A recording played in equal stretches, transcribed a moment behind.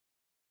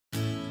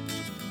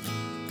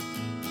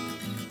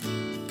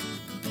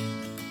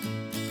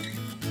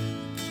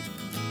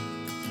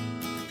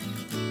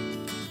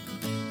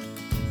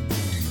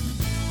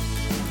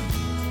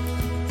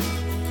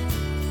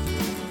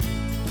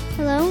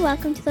and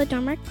welcome to the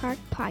Dormick Park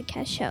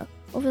Podcast Show.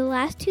 Over the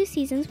last 2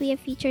 seasons, we have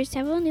featured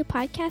several new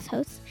podcast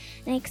hosts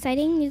and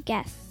exciting new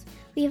guests.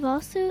 We have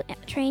also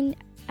trained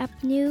up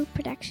new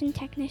production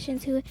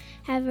technicians who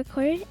have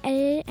recorded,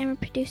 edited, and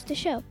produced the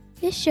show.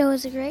 This show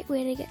is a great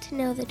way to get to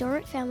know the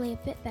Dormick family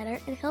a bit better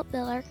and help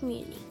build our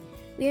community.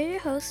 We are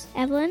your hosts,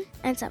 Evelyn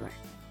and Summer.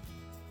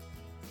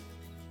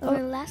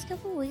 Over the last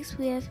couple of weeks,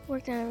 we have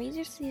worked on a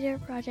Reader's Theater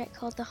project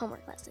called The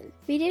Homework Lesson.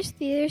 Reader's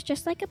Theater is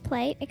just like a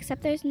play,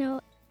 except there's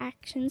no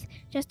actions,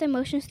 just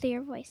emotions through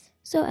your voice.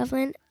 So,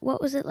 Evelyn,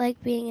 what was it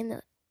like being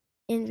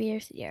in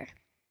Reader's Theater?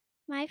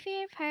 My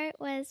favorite part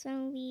was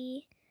when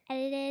we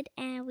edited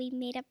and we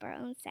made up our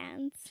own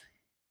sounds.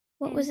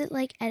 What was it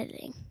like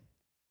editing?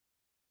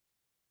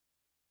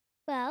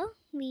 Well,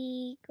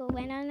 we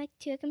went on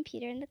to a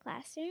computer in the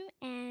classroom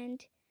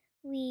and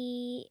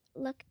we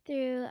looked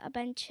through a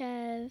bunch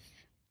of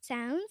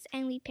sounds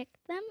and we picked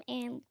them,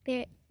 and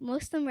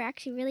most of them were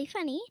actually really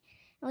funny,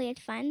 and we had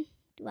fun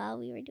while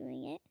we were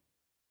doing it.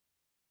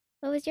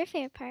 What was your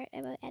favorite part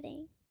about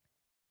editing?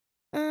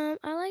 I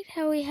liked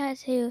how we had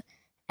to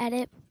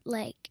edit,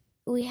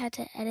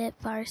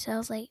 by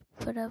ourselves,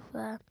 put up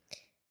a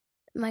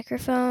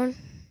microphone,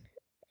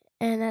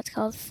 and that's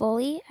called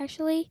Foley,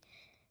 actually,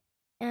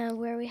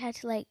 where we had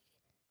to,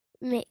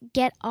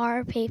 get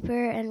our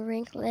paper and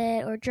wrinkle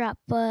it, or drop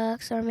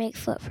books, or make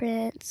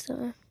footprints,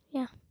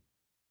 yeah.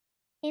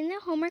 In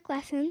the homework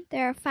lesson,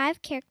 there are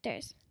 5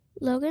 characters.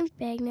 Logan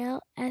Bagnell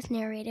as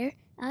narrator,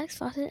 Alex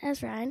Fawcett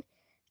as Ryan,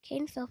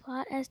 Caden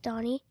Philpott as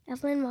Donny,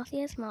 Evelyn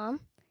Mothy as Mom,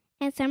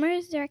 and Summer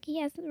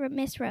Zarki as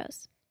Miss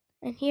Rose.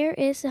 And here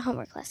is the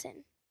homework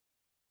lesson.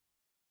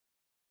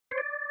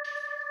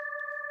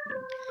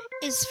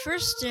 It's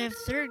first day of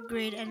 3rd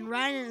grade, and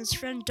Ryan and his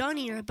friend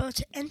Donny are about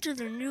to enter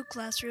their new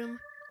classroom.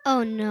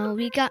 Oh no,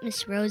 we got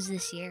Miss Rose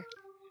this year.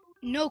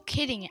 No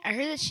kidding, I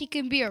heard that she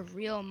can be a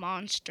real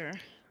monster.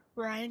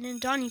 Ryan and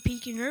Donny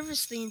peek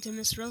nervously into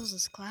Miss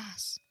Rose's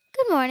class.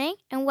 Good morning,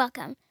 and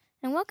welcome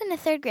to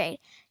 3rd grade.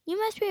 You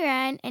must be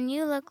Ryan, and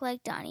you look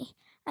like Donny.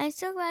 I'm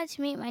so glad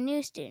to meet my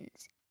new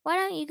students. Why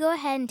don't you go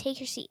ahead and take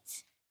your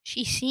seats?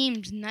 She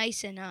seemed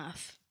nice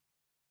enough.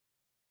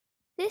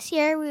 This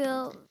year, we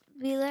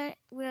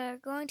are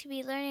going to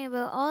be learning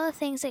about all the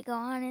things that go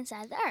on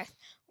inside the Earth.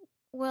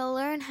 We'll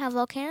learn how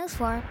volcanoes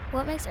form,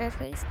 what makes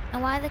earthquakes,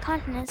 and why the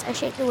continents are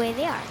shaped the way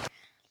they are.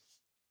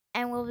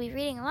 And we'll be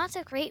reading lots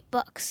of great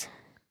books.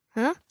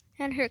 Huh?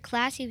 And her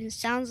class even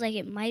sounds like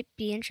it might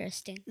be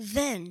interesting.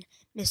 Then,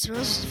 Miss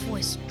Rose's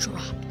voice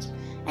dropped.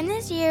 And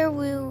this year,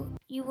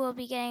 you will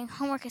be getting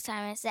homework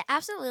assignments that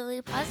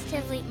absolutely,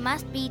 positively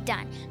must be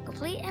done.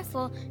 Complete and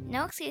full,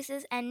 no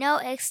excuses, and no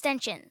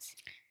extensions.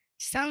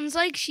 Sounds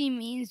like she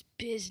means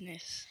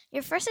business.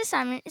 Your first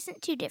assignment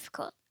isn't too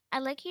difficult.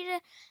 I'd like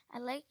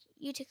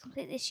you to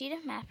complete this sheet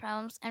of math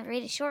problems and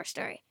read a short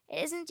story.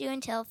 It isn't due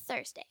until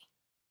Thursday.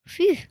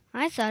 Phew,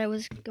 I thought it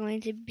was going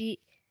to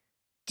be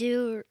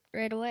due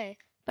right away.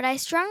 But I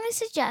strongly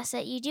suggest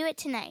that you do it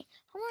tonight.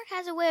 Homework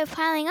has a way of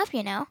piling up,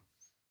 you know.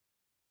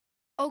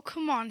 Oh,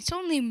 come on, it's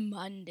only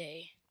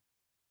Monday.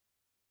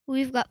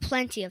 We've got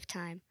plenty of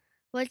time.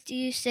 What do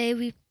you say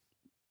we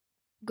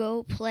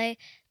go play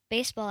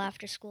baseball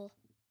after school?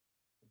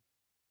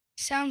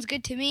 Sounds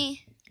good to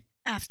me.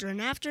 After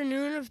an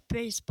afternoon of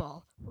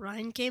baseball,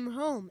 Ryan came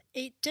home,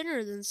 ate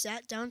dinner, then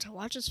sat down to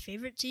watch his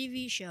favorite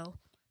TV show.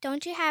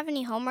 Don't you have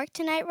any homework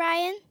tonight,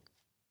 Ryan?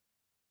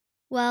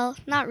 Well,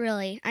 not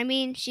really. I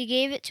mean, she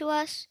gave it to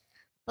us,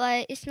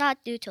 but it's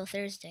not due till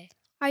Thursday.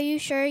 Are you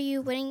sure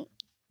you wouldn't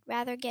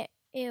rather get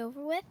it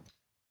over with?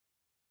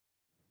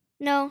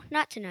 No,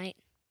 not tonight.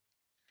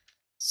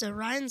 So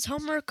Ryan's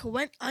homework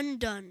went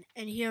undone,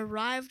 and he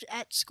arrived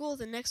at school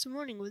the next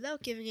morning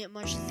without giving it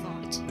much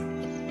thought.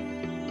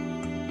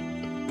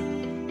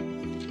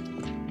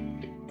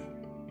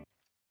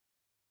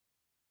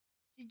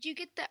 Did you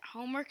get that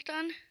homework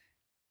done?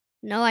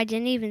 No, I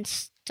didn't even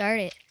start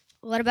it.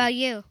 What about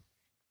you?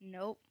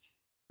 Nope.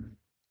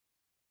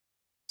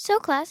 So,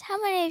 class,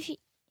 how many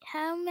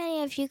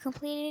of you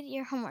completed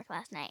your homework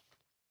last night?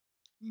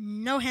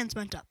 No hands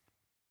went up.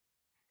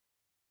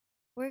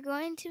 We're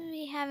going to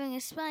be having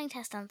a spelling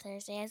test on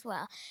Thursday as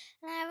well,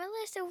 and I have a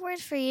list of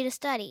words for you to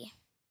study.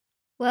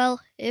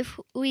 Well, if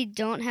we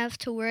don't have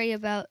to worry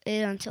about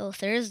it until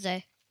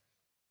Thursday.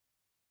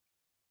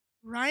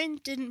 Ryan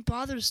didn't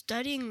bother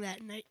studying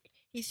that night.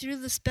 He threw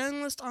the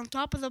spelling list on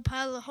top of the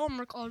pile of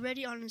homework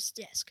already on his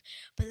desk.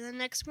 But the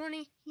next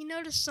morning, he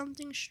noticed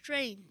something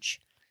strange.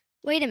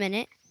 Wait a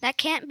minute. That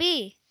can't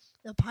be.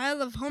 The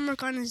pile of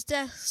homework on his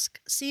desk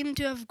seemed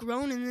to have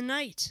grown in the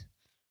night.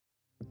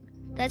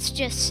 That's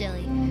just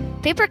silly.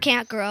 Paper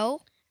can't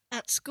grow.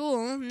 At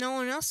school, no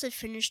one else had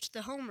finished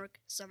the homework.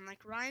 Some,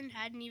 like Ryan,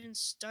 hadn't even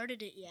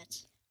started it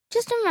yet.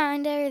 Just a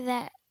reminder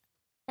that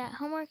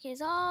homework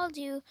is all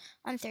due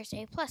on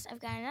Thursday. Plus,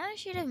 I've got another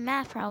sheet of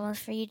math problems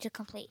for you to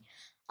complete,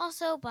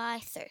 also by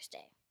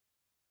Thursday.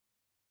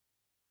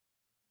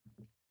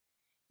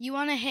 You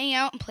want to hang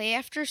out and play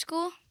after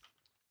school?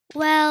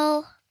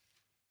 Well...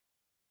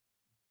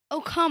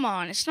 Oh, come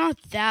on. It's not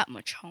that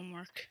much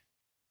homework.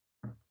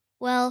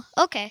 Well,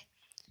 okay.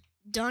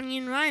 Donny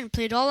and Ryan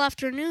played all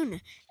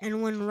afternoon,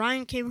 and when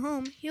Ryan came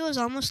home, he was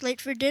almost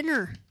late for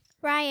dinner.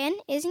 Ryan,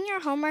 isn't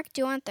your homework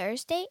due on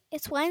Thursday?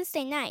 It's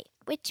Wednesday night,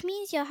 which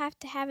means you'll have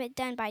to have it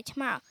done by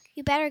tomorrow.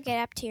 You better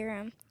get up to your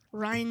room.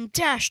 Ryan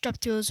dashed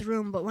up to his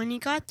room, but when he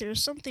got there,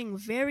 something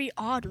very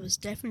odd was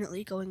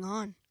definitely going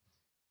on.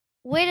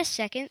 Wait a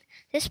second.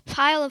 This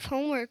pile of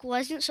homework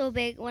wasn't so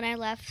big when I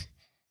left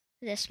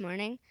this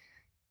morning.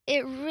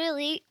 It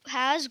really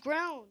has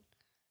grown.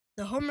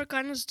 The homework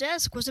on his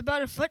desk was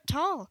about a foot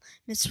tall.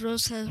 Miss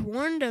Rose had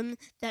warned him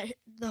that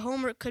the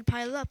homework could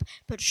pile up,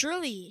 but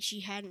surely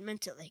she hadn't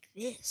meant it like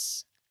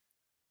this.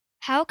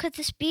 How could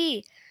this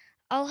be?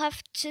 I'll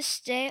have to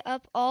stay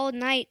up all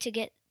night to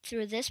get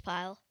through this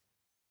pile.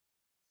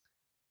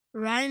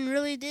 Ryan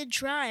really did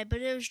try,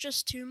 but it was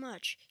just too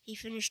much. He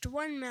finished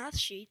one math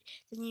sheet,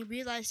 then he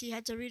realized he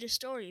had to read a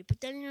story, but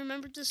then he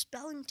remembered the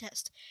spelling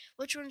test.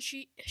 Which one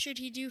should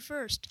he do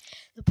first?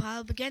 The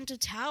pile began to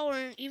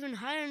tower even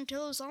higher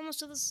until it was almost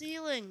to the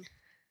ceiling.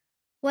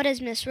 What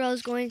is Miss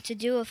Rose going to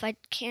do if I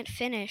can't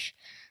finish?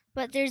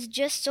 But there's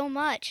just so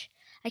much.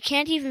 I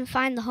can't even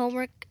find the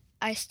homework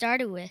I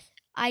started with.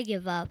 I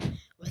give up.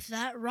 With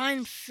that,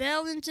 Ryan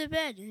fell into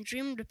bed and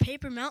dreamed of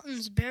paper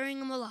mountains burying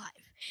him alive.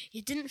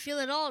 He didn't feel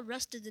at all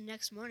rested the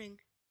next morning.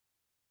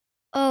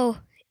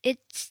 Oh,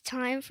 it's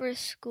time for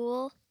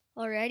school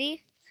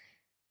already?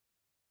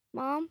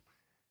 Mom,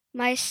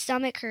 my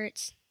stomach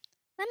hurts.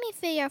 Let me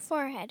feel your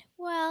forehead.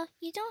 Well,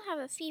 you don't have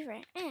a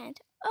fever, and,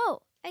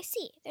 oh, I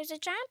see. There's a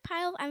giant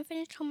pile of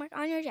unfinished homework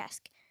on your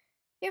desk.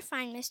 You're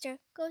fine, mister.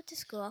 Go to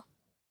school.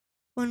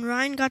 When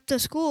Ryan got to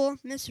school,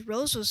 Miss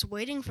Rose was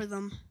waiting for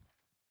them.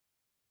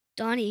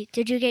 Donny,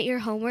 did you get your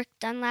homework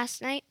done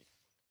last night?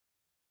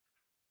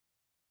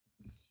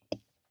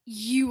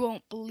 You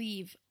won't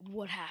believe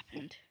what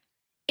happened.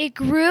 It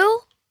grew?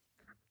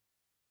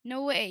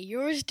 No way,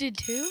 yours did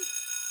too?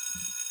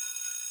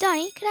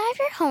 Donny, could I have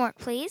your homework,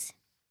 please?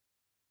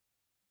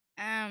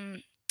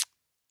 I'm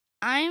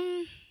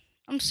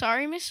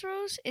sorry, Miss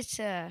Rose. It's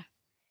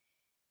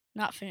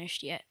not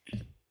finished yet.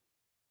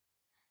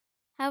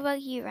 How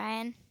about you,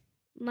 Ryan?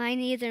 Mine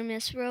either,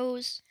 Miss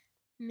Rose.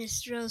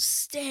 Miss Rose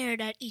stared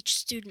at each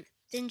student.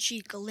 Then she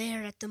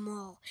glared at them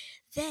all.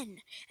 Then,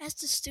 as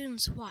the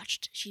students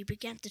watched, she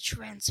began to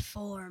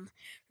transform.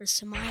 Her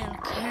smile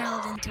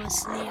curled into a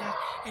sneer,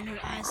 and her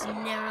eyes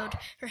narrowed,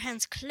 her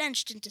hands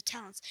clenched into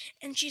talons,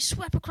 and she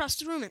swept across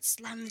the room and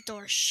slammed the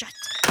door shut.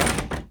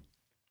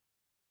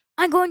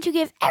 I'm going to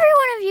give every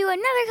one of you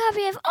another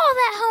copy of all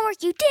that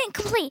homework you didn't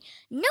complete.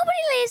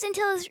 Nobody leaves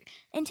until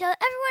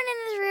everyone in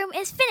this room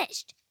is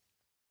finished.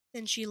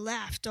 Then she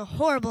laughed a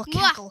horrible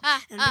cackle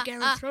and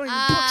began throwing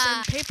books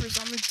and papers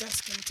on the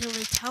desk until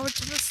they towered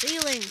to the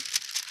ceiling.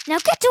 Now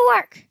get to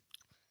work.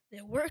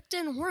 They worked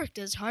and worked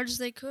as hard as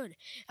they could.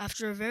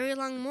 After a very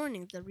long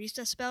morning, the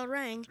recess bell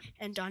rang,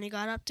 and Donny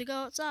got up to go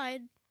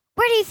outside.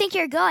 Where do you think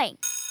you're going?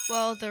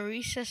 Well, the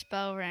recess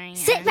bell rang.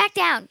 Sit back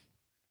down.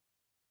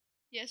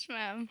 Yes,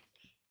 ma'am.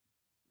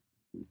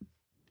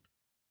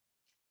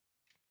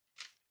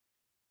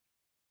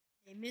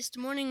 They missed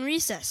morning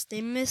recess,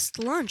 they missed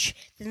lunch,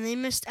 then they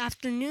missed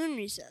afternoon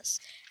recess.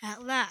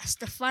 At last,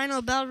 the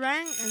final bell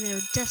rang, and they were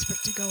desperate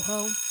to go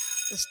home.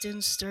 The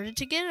students started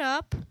to get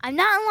up. I'm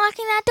not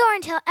unlocking that door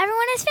until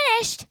everyone is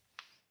finished.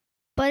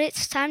 But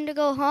it's time to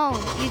go home.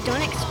 You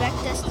don't expect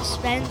us to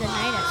spend the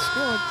night at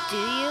school, do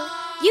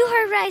you? You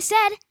heard what I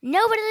said.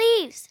 Nobody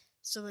leaves.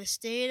 So they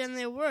stayed and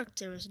they worked.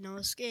 There was no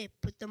escape.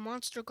 With the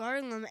monster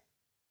guarding them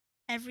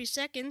every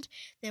second,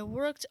 they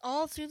worked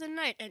all through the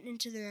night and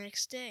into the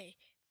next day.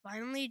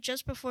 Finally,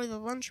 just before the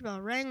lunch bell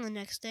rang the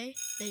next day,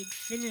 they'd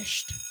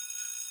finished.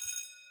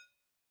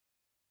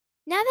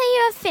 Now that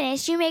you have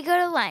finished, you may go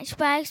to lunch,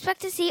 but I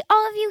expect to see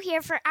all of you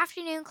here for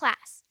afternoon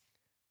class.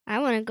 I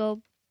want to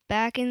go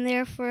back in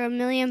there for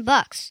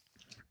 $1,000,000.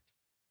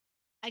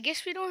 I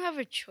guess we don't have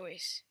a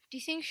choice. Do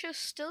you think she'll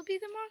still be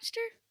the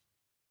monster?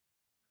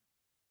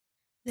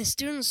 The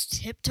students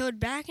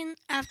tiptoed back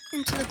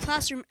into the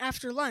classroom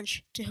after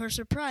lunch. To her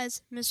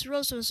surprise, Miss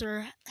Rose was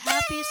her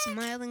happy,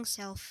 smiling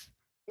self.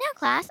 Now,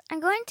 class,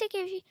 I'm going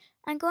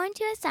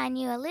to assign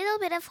you a little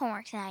bit of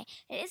homework tonight.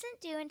 It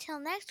isn't due until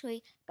next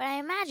week, but I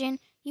imagine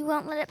you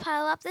won't let it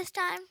pile up this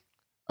time.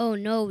 Oh,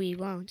 no, we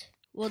won't.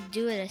 We'll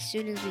do it as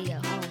soon as we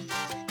get home.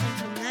 And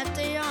from that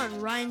day on,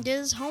 Ryan did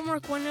his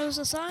homework when it was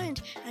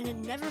assigned, and it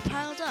never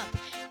piled up,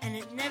 and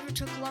it never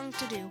took long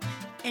to do,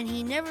 and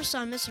he never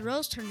saw Miss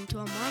Rose turn into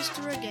a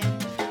monster again.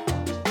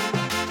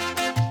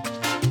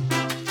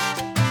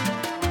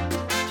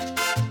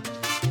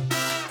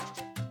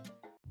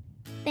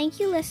 Thank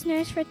you,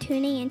 listeners, for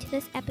tuning into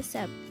this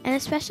episode. And a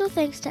special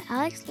thanks to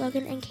Alex,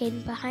 Logan, and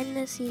Caden behind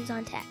the scenes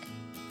on tech.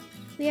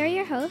 We are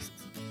your hosts,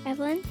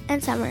 Evelyn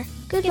And Summer.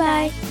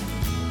 Goodbye. Goodbye.